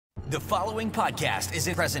The following podcast is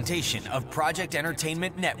a presentation of Project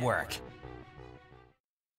Entertainment Network.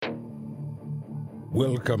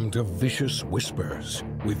 Welcome to Vicious Whispers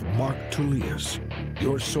with Mark Tullius,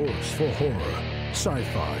 your source for horror,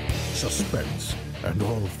 sci-fi, suspense, and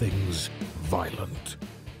all things violent.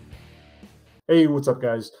 Hey, what's up,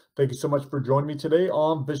 guys? Thank you so much for joining me today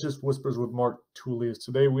on Vicious Whispers with Mark Tullius.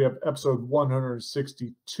 Today we have episode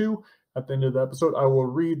 162. At the end of the episode, I will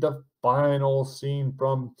read the final scene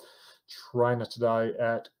from Try Not to Die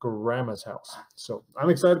at Grandma's house. So I'm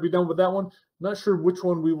excited to be done with that one. Not sure which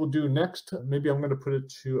one we will do next. Maybe I'm going to put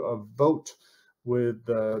it to a vote with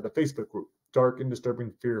the Facebook group, Dark and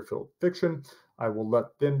Disturbing Fear-Filled Fiction. I will let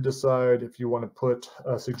them decide. If you want to put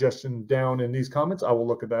a suggestion down in these comments, I will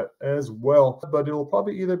look at that as well. But it will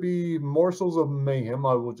probably either be Morsels of Mayhem.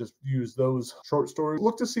 I will just use those short stories.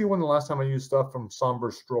 Look to see when the last time I used stuff from Somber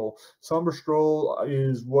Stroll. Somber Stroll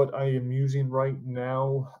is what I am using right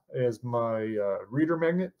now as my reader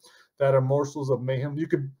magnet. That are Morsels of Mayhem. You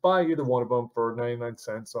could buy either one of them for 99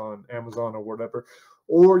 cents on Amazon or whatever,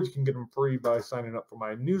 or you can get them free by signing up for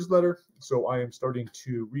my newsletter. So I am starting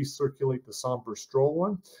to recirculate the Somber Stroll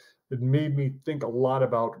one. It made me think a lot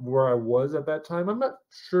about where I was at that time. I'm not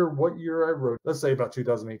sure what year I wrote. Let's say about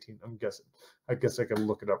 2018, I'm guessing. I guess I could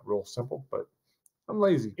look it up real simple, but I'm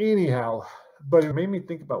lazy. Anyhow, but it made me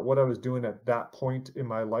think about what I was doing at that point in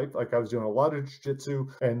my life. Like I was doing a lot of jiu-jitsu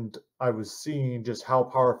and I was seeing just how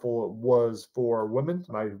powerful it was for women.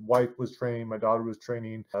 My wife was training, my daughter was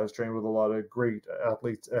training. I was training with a lot of great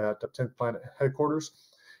athletes at 10th Planet headquarters.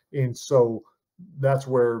 And so that's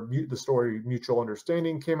where the story Mutual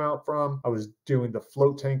Understanding came out from. I was doing the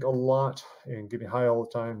float tank a lot and getting high all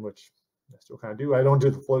the time, which I still kind of do. I don't do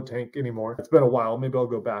the float tank anymore. It's been a while. Maybe I'll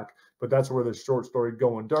go back. But that's where the short story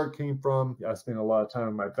Going Dark came from. I spent a lot of time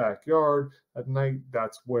in my backyard at night.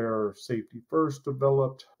 That's where Safety First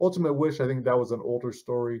developed. Ultimate Wish, I think that was an older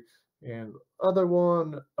story. And another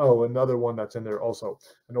one that's in there also,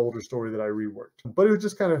 an older story that I reworked. But it was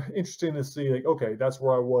just kind of interesting to see, like, okay, that's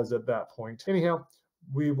where I was at that point. Anyhow,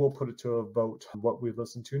 we will put it to a vote what we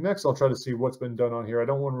listen to next. I'll try to see what's been done on here. I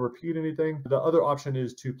don't want to repeat anything. The other option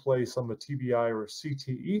is to play some of TBI or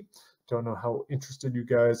CTE. Don't know how interested you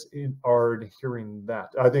guys are in hearing that.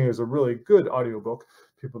 I think it was a really good audiobook.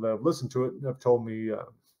 People that have listened to it have told me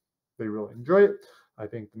they really enjoy it. I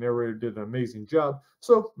think the narrator did an amazing job.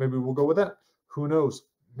 So maybe we'll go with that. Who knows?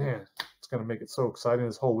 Man, it's going to make it so exciting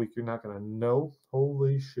this whole week. You're not going to know.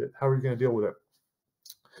 Holy shit. How are you going to deal with it?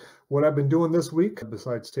 What I've been doing this week,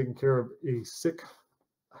 besides taking care of a sick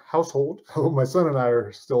household, my son and I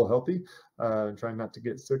are still healthy and trying not to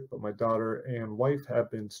get sick, but my daughter and wife have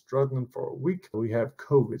been struggling for a week. We have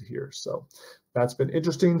COVID here, so that's been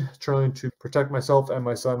interesting, trying to protect myself and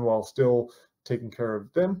my son while still taking care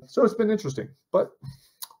of them. So it's been interesting, but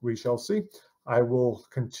we shall see. I will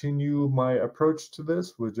continue my approach to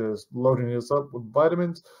this with just loading this up with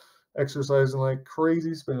vitamins, exercising like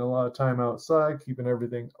crazy, spending a lot of time outside, keeping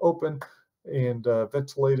everything open and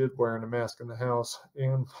ventilated, wearing a mask in the house,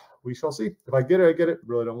 and we shall see. If I get it, I get it.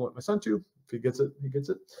 Really don't want my son to. If he gets it, he gets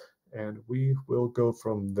it, and we will go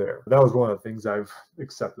from there. That was one of the things I've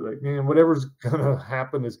accepted. Like, man, whatever's gonna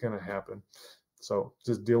happen is gonna happen. So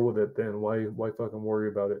just deal with it then. Why fucking worry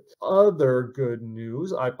about it? Other good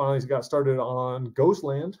news, I finally got started on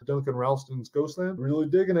Ghostland, Duncan Ralston's Ghostland. Really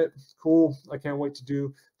digging it. It's cool. I can't wait to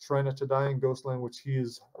do Try Not to Die in Ghostland, which he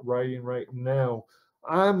is writing right now.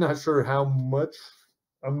 I'm not sure how much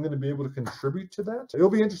I'm going to be able to contribute to that. It'll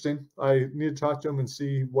be interesting. I need to talk to him and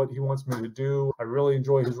see what he wants me to do. I really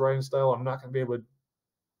enjoy his writing style. I'm not going to be able to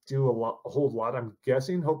do a whole lot, I'm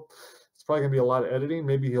guessing. It's probably going to be a lot of editing.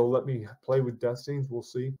 Maybe he'll let me play with death scenes. We'll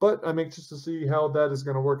see. But I'm anxious to see how that is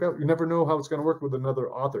going to work out. You never know how it's going to work with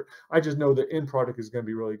another author. I just know the end product is going to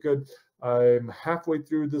be really good. I'm halfway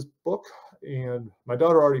through this book, and my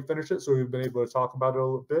daughter already finished it, so we've been able to talk about it a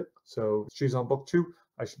little bit. So she's on book 2.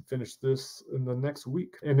 I should finish this in the next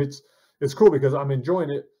week. And it's cool because I'm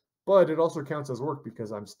enjoying it, but it also counts as work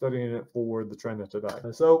because I'm studying it for the Try Not to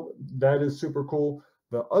Die. So that is super cool.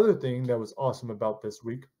 The other thing that was awesome about this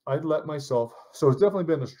week, I'd let myself, so it's definitely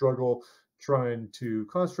been a struggle trying to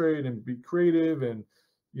concentrate and be creative and,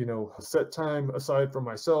 you know, set time aside for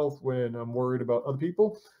myself when I'm worried about other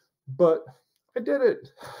people, but I did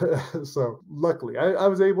it. So luckily I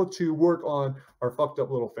was able to work on our fucked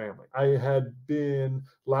up little family.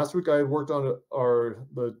 Last week I had worked on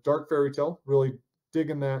the Dark Fairy Tale, really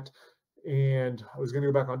digging that. And I was going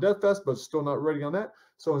to go back on Death Fest, but still not ready on that.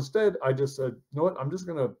 So instead, I just said, you know what? I'm just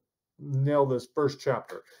going to nail this first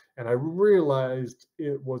chapter. And I realized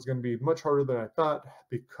it was going to be much harder than I thought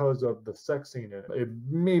because of the sex scene in it. It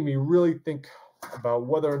made me really think about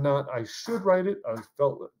whether or not I should write it.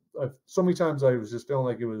 So many times I was just feeling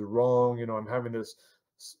like it was wrong. You know, I'm having this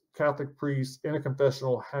Catholic priest in a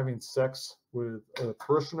confessional having sex with a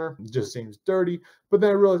parishioner. It just seems dirty. But then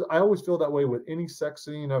I realized I always feel that way with any sex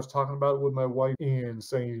scene. I was talking about it with my wife and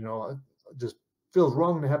saying, you know, it just feels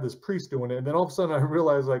wrong to have this priest doing it. And then all of a sudden I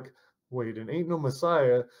realized, like, wait, it ain't no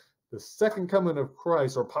Messiah. The second coming of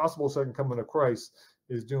Christ, or possible second coming of Christ,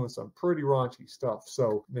 is doing some pretty raunchy stuff.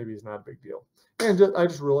 So maybe it's not a big deal. And I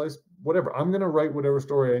just realized, whatever, I'm going to write whatever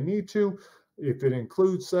story I need to. If it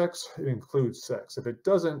includes sex, it includes sex. If it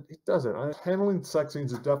doesn't, it doesn't. Handling sex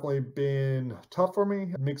scenes has definitely been tough for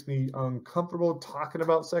me. It makes me uncomfortable. Talking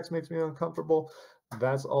about sex makes me uncomfortable.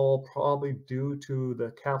 That's all probably due to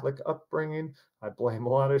the Catholic upbringing. I blame a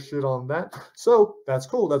lot of shit on that. So that's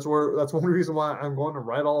cool. That's one reason why I'm going to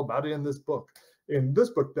write all about it in this book. In this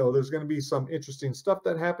book, though, there's going to be some interesting stuff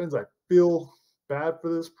that happens. I feel bad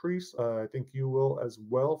for this priest. I think you will as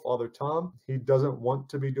well, Father Tom. He doesn't want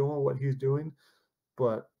to be doing what he's doing,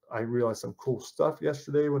 but I realized some cool stuff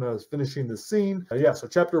yesterday when I was finishing the scene. Yeah, so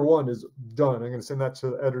chapter 1 is done. I'm going to send that to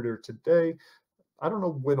the editor today. I don't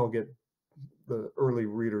know when I'll get the early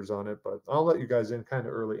readers on it, but I'll let you guys in kind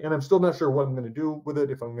of early. And I'm still not sure what I'm going to do with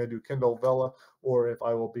it, if I'm going to do Kindle Vella or if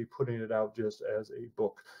I will be putting it out just as a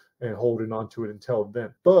book and holding on to it until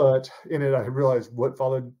then. But in it, I realized what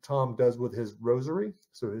Father Tom does with his rosary.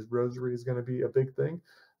 So his rosary is going to be a big thing,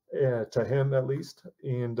 to him at least.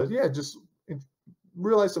 And yeah, just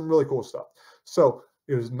realized some really cool stuff. So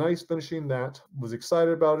it was nice finishing that. Was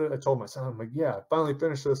excited about it. I told my son, I'm like, yeah, I finally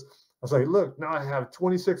finished this. I was like, look, now I have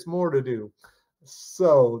 26 more to do.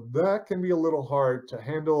 So that can be a little hard to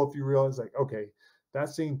handle if you realize, like, okay, that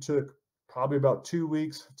scene took probably about 2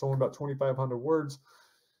 weeks. It's only about 2,500 words.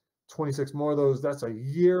 26 more of those, that's a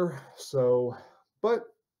year. So, but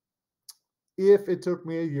if it took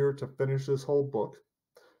me a year to finish this whole book,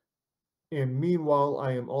 and meanwhile,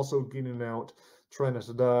 I am also getting out Try Not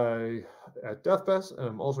to Die at Death Fest, and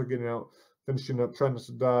I'm also getting out, finishing up Try Not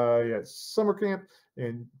to Die at summer camp,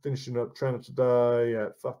 and finishing up Try Not to Die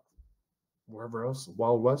at wherever else,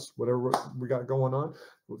 Wild West, whatever we got going on,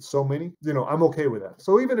 with so many, you know, I'm okay with that.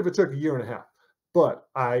 So even if it took a year and a half, but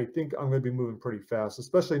I think I'm going to be moving pretty fast,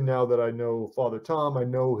 especially now that I know Father Tom. I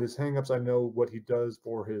know his hangups. I know what he does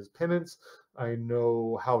for his penance. I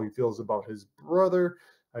know how he feels about his brother.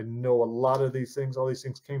 I know a lot of these things. All these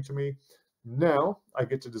things came to me. Now I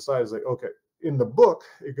get to decide, it's like, okay, in the book,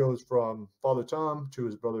 it goes from Father Tom to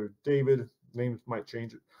his brother David. Names might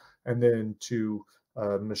change it. And then to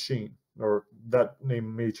Machine, or that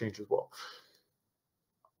name may change as well.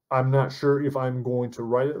 I'm not sure if I'm going to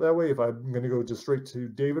write it that way, if I'm going to go just straight to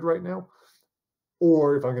David right now,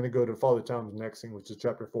 or if I'm going to go to Father Tom's next thing, which is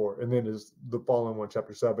chapter 4, and then is the following one,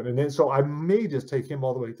 chapter 7. And then, so I may just take him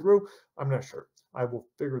all the way through. I'm not sure. I will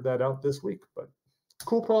figure that out this week, but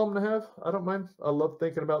cool problem to have. I don't mind. I love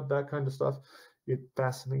thinking about that kind of stuff. It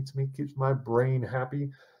fascinates me, keeps my brain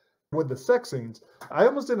happy. With the sex scenes, I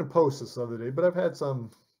almost didn't post this the other day, but I've had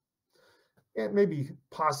some maybe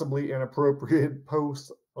possibly inappropriate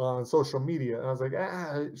posts on social media. And I was like,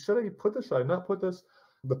 should I put this? Should I not put this?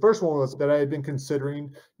 The first one was that I had been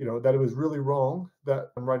considering, you know, that it was really wrong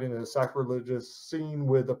that I'm writing a sacrilegious scene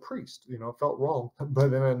with a priest. You know, it felt wrong.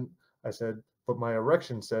 But then I said, but my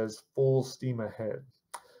erection says full steam ahead.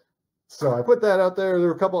 So I put that out there. There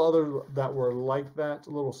were a couple others that were like that,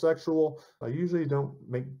 a little sexual. I usually don't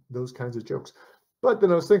make those kinds of jokes. But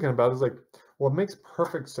then I was thinking about it, it's like, well, it makes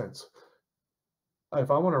perfect sense.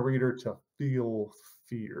 If I want a reader to feel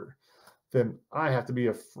fear, then I have to be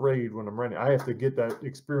afraid when I'm writing. I have to get that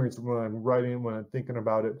experience when I'm writing, when I'm thinking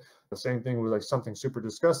about it. The same thing with like something super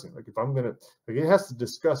disgusting. Like if I'm gonna, like it has to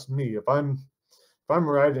disgust me. If I'm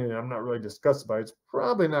writing and I'm not really disgusted by it, it's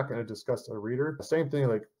probably not going to disgust a reader. The same thing,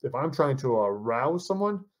 like if I'm trying to arouse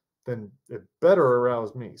someone, then it better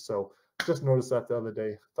arouse me. So just noticed that the other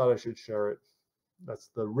day. Thought I should share it.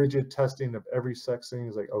 That's the rigid testing of every sex scene.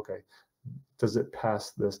 Is like, okay, does it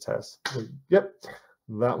pass this test? Like, yep,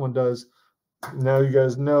 that one does. Now you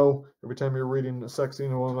guys know, every time you're reading a sex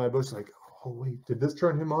scene in one of my books, like, oh wait, did this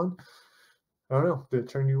turn him on? I don't know. Did it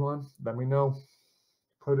turn you on? Let me know.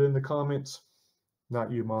 Put it in the comments.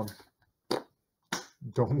 Not you, Mom.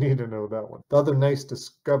 Don't need to know that one. The other nice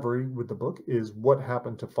discovery with the book is what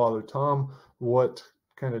happened to Father Tom, what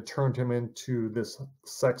kind of turned him into this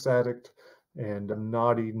sex addict and a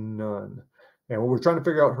naughty nun. And we're trying to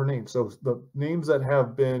figure out her name. So the names that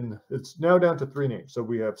have been, it's now down to 3 names. So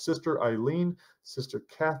we have Sister Eileen, Sister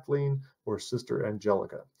Kathleen, or Sister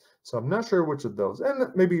Angelica. So I'm not sure which of those. And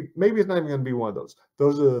maybe it's not even going to be one of those.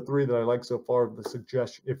 Those are the 3 that I like so far. The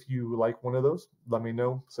suggestion, if you like one of those, let me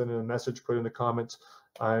know. Send in a message, put it in the comments.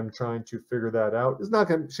 I'm trying to figure that out. She's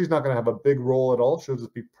not going to have a big role at all. She'll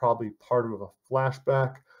just be probably part of a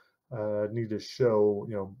flashback. Need to show,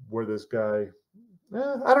 where this guy,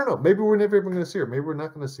 I don't know. Maybe we're never even going to see her. Maybe we're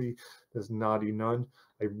not going to see this naughty nun.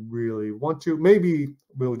 I really want to. Maybe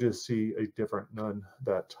we'll just see a different nun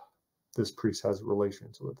that this priest has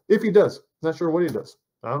relations with. If he does, not sure what he does.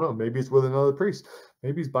 I don't know. Maybe it's with another priest.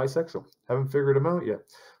 Maybe he's bisexual. Haven't figured him out yet.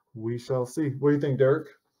 We shall see. What do you think, Derek?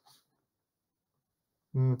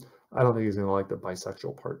 I don't think he's going to like the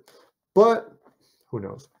bisexual part, but who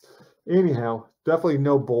knows? Anyhow, definitely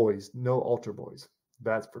no boys, no altar boys.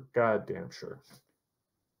 That's for goddamn sure.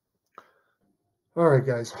 All right,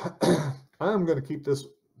 guys. I'm going to keep this.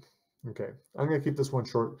 Okay, I'm going to keep this one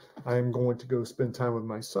short. I am going to go spend time with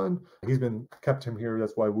my son. He's been kept him here.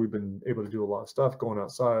 That's why we've been able to do a lot of stuff, going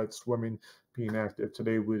outside, swimming, being active.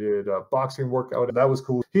 Today we did a boxing workout. That was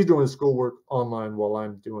cool. He's doing his schoolwork online while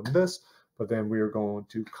I'm doing this. But then we are going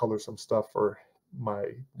to color some stuff for my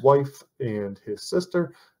wife and his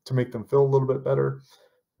sister to make them feel a little bit better.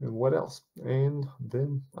 And what else? And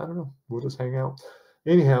then, I don't know, we'll just hang out.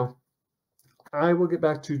 Anyhow, I will get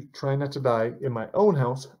back to Try Not to Die in my own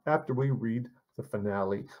house after we read the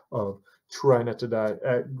finale of Try Not to Die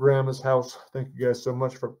at Grandma's house. Thank you guys so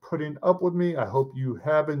much for putting up with me. I hope you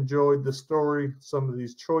have enjoyed the story. Some of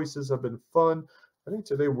these choices have been fun. I think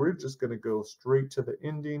today we're just going to go straight to the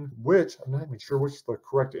ending, which I'm not even sure which the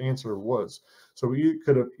correct answer was. So we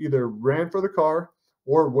could have either ran for the car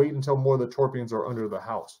or wait until more of the Torpians are under the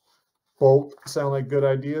house. Both sound like good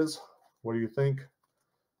ideas. What do you think?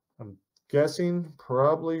 I'm guessing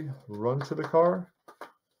probably run to the car.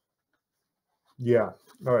 Yeah.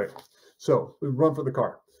 All right. So we run for the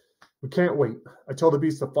car. We can't wait. I tell the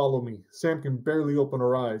beast to follow me. Sam can barely open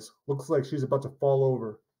her eyes. Looks like she's about to fall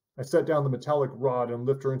over. I set down the metallic rod and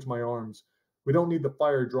lift her into my arms. We don't need the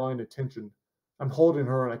fire drawing attention. I'm holding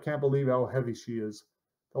her and I can't believe how heavy she is.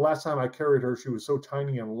 The last time I carried her, she was so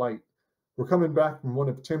tiny and light. We're coming back from one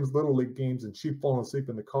of Tim's Little League games and she'd fallen asleep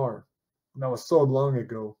in the car. And that was so long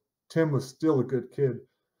ago. Tim was still a good kid.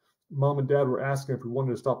 Mom and Dad were asking if we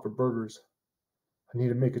wanted to stop for burgers. I need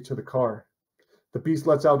to make it to the car. The beast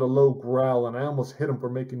lets out a low growl and I almost hit him for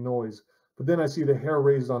making noise. But then I see the hair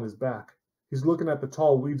raised on his back. He's looking at the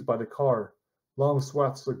tall weeds by the car. Long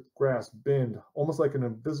swaths of grass bend, almost like an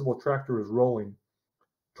invisible tractor is rolling.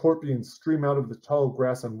 Torpians stream out of the tall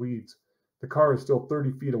grass and weeds. The car is still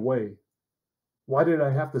 30 feet away. Why did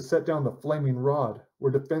I have to set down the flaming rod?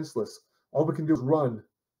 We're defenseless. All we can do is run.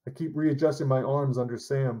 I keep readjusting my arms under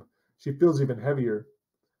Sam. She feels even heavier.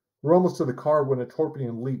 We're almost to the car when a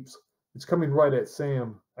Torpian leaps. It's coming right at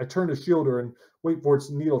Sam. I turn to shield her and wait for its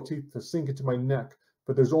needle teeth to sink into my neck.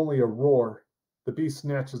 But there's only a roar. The beast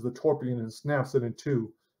snatches the Torpian and snaps it in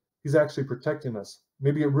two. He's actually protecting us.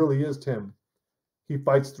 Maybe it really is Tim. He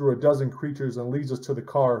fights through a dozen creatures and leads us to the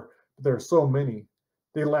car, but there are so many.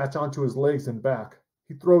 They latch onto his legs and back.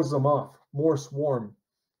 He throws them off. More swarm.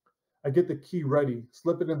 I get the key ready,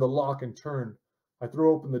 slip it in the lock and turn. I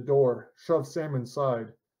throw open the door, shove Sam inside.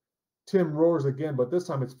 Tim roars again, but this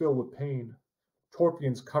time it's filled with pain.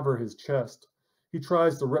 Torpians cover his chest. He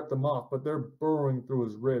tries to rip them off, but they're burrowing through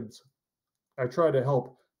his ribs. I try to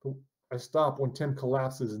help, but I stop when Tim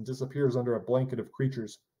collapses and disappears under a blanket of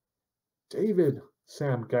creatures. David,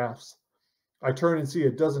 Sam gasps. I turn and see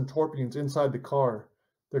a dozen Torpians inside the car.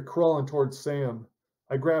 They're crawling towards Sam.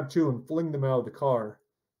 I grab two and fling them out of the car,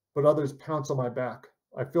 but others pounce on my back.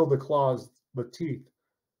 I feel the claws, the teeth.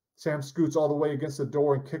 Sam scoots all the way against the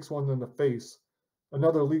door and kicks one in the face.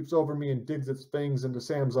 Another leaps over me and digs its fangs into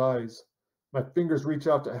Sam's eyes. My fingers reach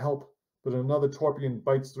out to help, but another Torpian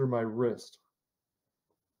bites through my wrist.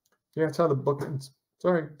 Yeah, that's how the book ends.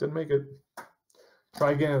 Sorry, didn't make it.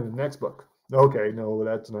 Try again in the next book. Okay, no,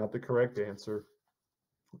 that's not the correct answer.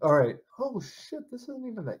 All right. Oh, shit, this isn't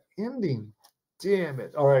even the ending. Damn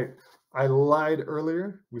it. All right, I lied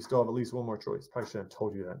earlier. We still have at least one more choice. Probably shouldn't have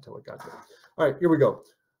told you that until I got there. All right, here we go.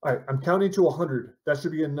 All right, I'm counting to 100. That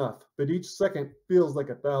should be enough, but each second feels like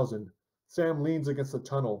 1,000. Sam leans against the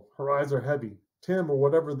tunnel. Her eyes are heavy. Tim, or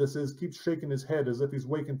whatever this is, keeps shaking his head as if he's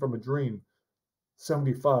waking from a dream.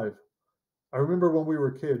 75. I remember when we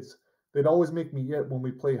were kids. They'd always make me eat when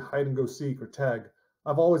we play hide and go seek or tag.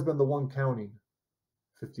 I've always been the one counting.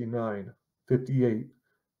 59. 58.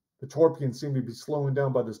 The Torpians seem to be slowing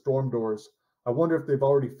down by the storm doors. I wonder if they've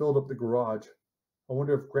already filled up the garage. I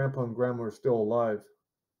wonder if Grandpa and Grandma are still alive.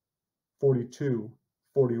 42.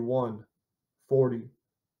 41. 40.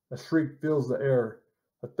 A shriek fills the air.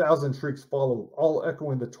 1,000 shrieks follow, all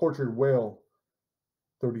echoing the tortured wail.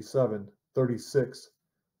 37, 36.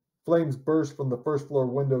 Flames burst from the first floor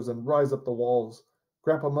windows and rise up the walls.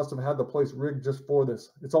 Grandpa must have had the place rigged just for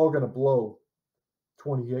this. It's all going to blow.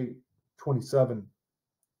 28, 27.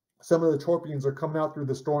 Some of the Torpians are coming out through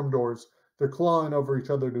the storm doors. They're clawing over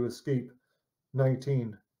each other to escape.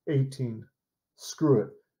 19, 18. Screw it.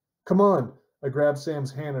 Come on. I grab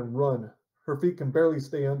Sam's hand and run. Her feet can barely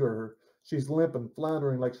stay under her. She's limp and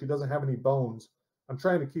floundering like she doesn't have any bones. I'm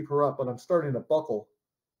trying to keep her up, but I'm starting to buckle.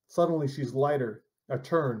 Suddenly she's lighter. I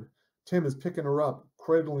turn. Tim is picking her up,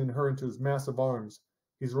 cradling her into his massive arms.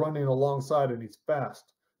 He's running alongside and he's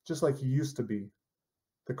fast, just like he used to be.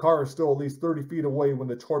 The car is still at least 30 feet away when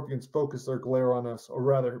the Torpians focus their glare on us, or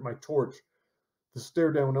rather, my torch. The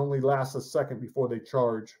stare down only lasts a second before they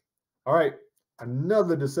charge. All right,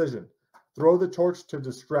 another decision. Throw the torch to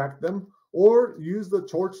distract them, or use the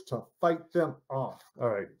torch to fight them off. All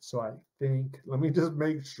right, so I think, let me just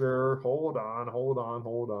make sure. Hold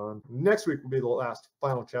on. Next week will be the last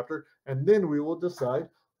final chapter, and then we will decide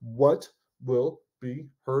what will be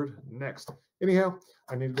heard next. Anyhow,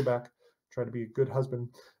 I need to go back, try to be a good husband,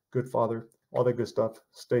 good father, all that good stuff.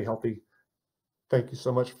 Stay healthy. Thank you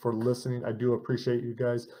so much for listening. I do appreciate you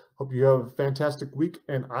guys. Hope you have a fantastic week,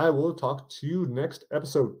 and I will talk to you next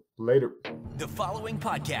episode. Later. The following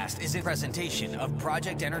podcast is a presentation of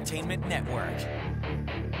Project Entertainment Network.